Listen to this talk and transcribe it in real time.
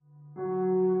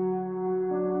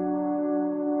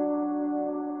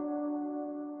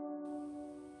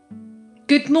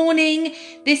Good morning.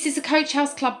 This is a Coach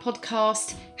House Club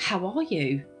podcast. How are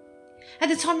you? At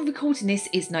the time of recording this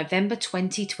is November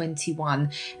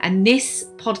 2021, and this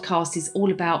podcast is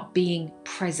all about being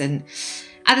present.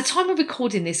 At the time of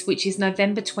recording this, which is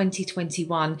November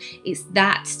 2021, it's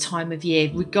that time of year,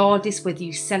 regardless whether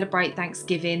you celebrate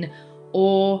Thanksgiving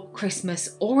or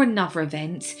Christmas or another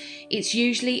event. It's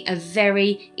usually a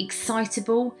very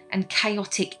excitable and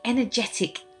chaotic,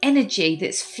 energetic energy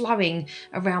that's flowing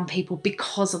around people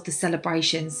because of the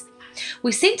celebrations.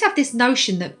 We seem to have this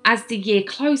notion that as the year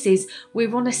closes,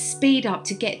 we're on a speed up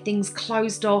to get things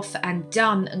closed off and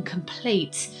done and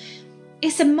complete.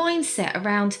 It's a mindset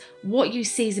around what you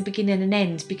see as a beginning and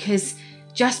end, because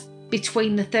just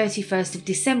between the 31st of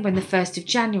December and the 1st of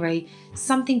January,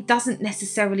 something doesn't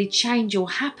necessarily change or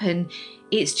happen.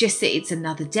 It's just that it's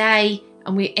another day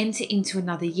and we enter into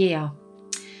another year.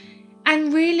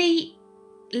 And really,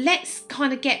 let's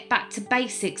kind of get back to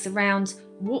basics around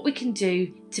what we can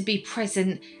do to be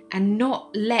present and not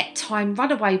let time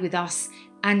run away with us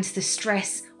and the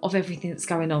stress of everything that's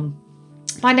going on.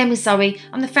 My name is Zoe.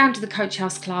 I'm the founder of the Coach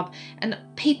House Club, and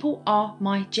people are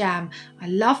my jam. I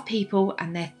love people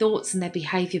and their thoughts and their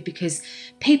behaviour, because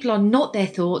people are not their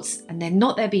thoughts and they're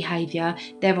not their behaviour.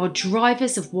 There are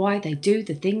drivers of why they do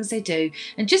the things they do.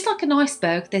 And just like an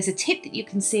iceberg, there's a tip that you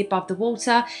can see above the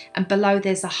water, and below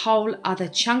there's a whole other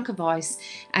chunk of ice.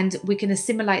 And we can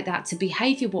assimilate that to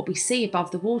behaviour, what we see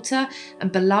above the water,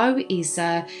 and below is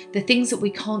the things that we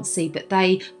can't see, but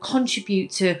they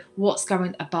contribute to what's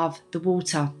going above the water.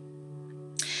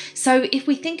 So if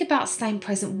we think about staying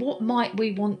present, what might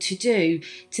we want to do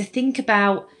to think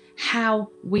about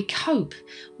how we cope?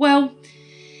 Well,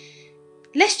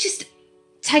 let's just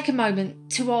take a moment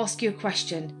to ask you a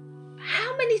question.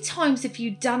 How many times have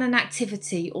you done an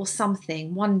activity or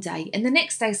something one day, and the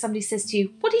next day somebody says to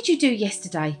you, "What did you do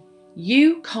yesterday?"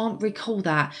 You can't recall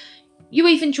that. You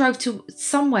even drove to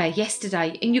somewhere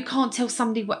yesterday and you can't tell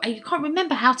somebody, you can't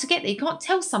remember how to get there. You can't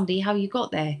tell somebody how you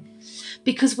got there,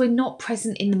 because we're not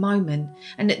present in the moment.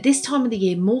 And at this time of the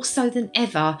year, more so than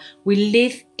ever, we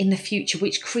live in the future,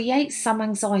 which creates some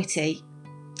anxiety.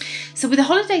 So with the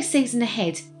holiday season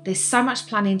ahead, there's so much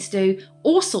planning to do,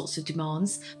 all sorts of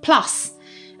demands. Plus,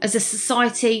 as a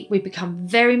society, we become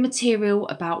very material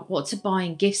about what to buy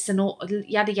and gifts and all,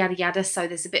 yada, yada, yada. So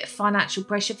there's a bit of financial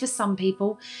pressure for some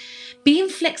people. Being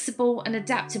flexible and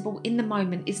adaptable in the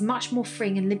moment is much more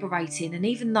freeing and liberating. And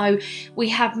even though we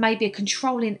have maybe a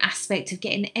controlling aspect of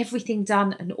getting everything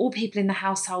done and all people in the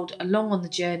household along on the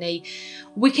journey,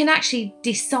 we can actually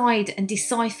decide and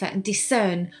decipher and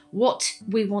discern what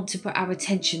we want to put our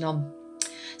attention on.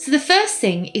 So the first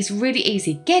thing is really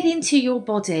easy. Get into your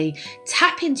body,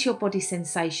 tap into your body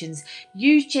sensations,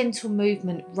 use gentle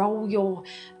movement, roll your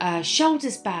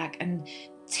shoulders back and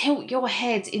tilt your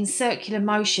head in circular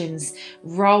motions,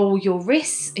 roll your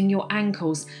wrists and your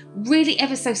ankles really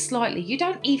ever so slightly. You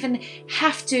don't even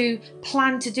have to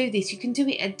plan to do this. You can do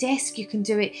it at a desk, you can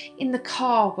do it in the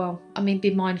car. Well, I mean,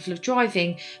 be mindful of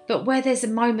driving, but where there's a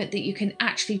moment that you can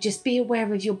actually just be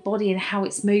aware of your body and how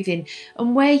it's moving,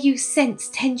 and where you sense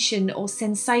tension or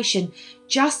sensation,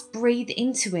 just breathe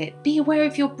into it. Be aware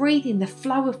of your breathing, the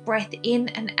flow of breath in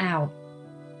and out.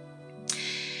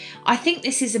 I think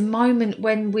this is a moment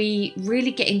when we really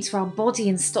get into our body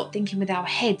and stop thinking with our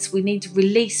heads. We need to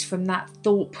release from that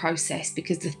thought process,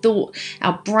 because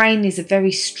our brain is a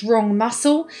very strong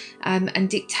muscle and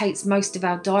dictates most of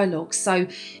our dialogue. So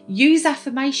use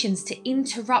affirmations to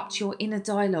interrupt your inner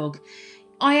dialogue.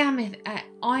 I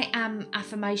am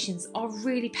affirmations are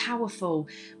really powerful.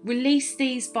 Release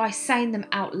these by saying them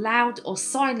out loud or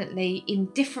silently in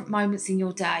different moments in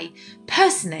your day.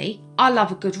 Personally, I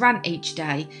love a good rant each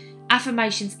day.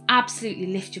 Affirmations absolutely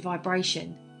lift your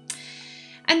vibration.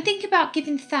 And think about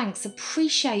giving thanks.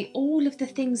 Appreciate all of the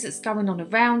things that's going on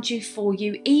around you, for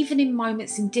you, even in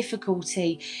moments in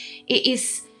difficulty. It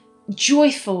is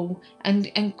joyful,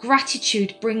 and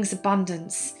gratitude brings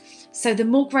abundance. So the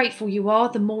more grateful you are,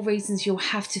 the more reasons you'll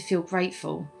have to feel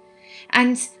grateful.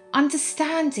 And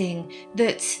understanding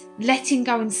that letting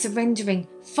go and surrendering,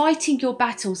 fighting your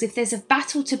battles. If there's a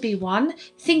battle to be won,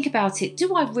 think about it.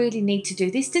 Do I really need to do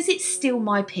this? Does it steal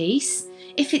my peace?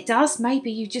 If it does,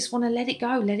 maybe you just want to let it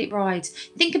go, let it ride.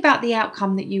 Think about the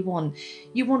outcome that you want.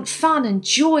 You want fun and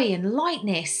joy and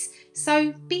lightness.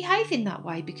 So behave in that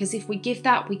way, because if we give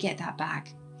that, we get that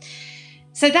back.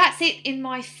 So that's it in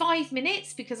my 5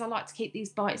 minutes, because I like to keep these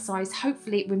bite-sized.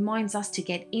 Hopefully it reminds us to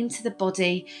get into the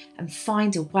body and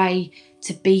find a way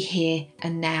to be here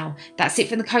and now. That's it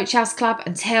from the Coach House Club.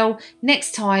 Until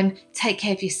next time, take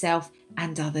care of yourself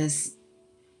and others.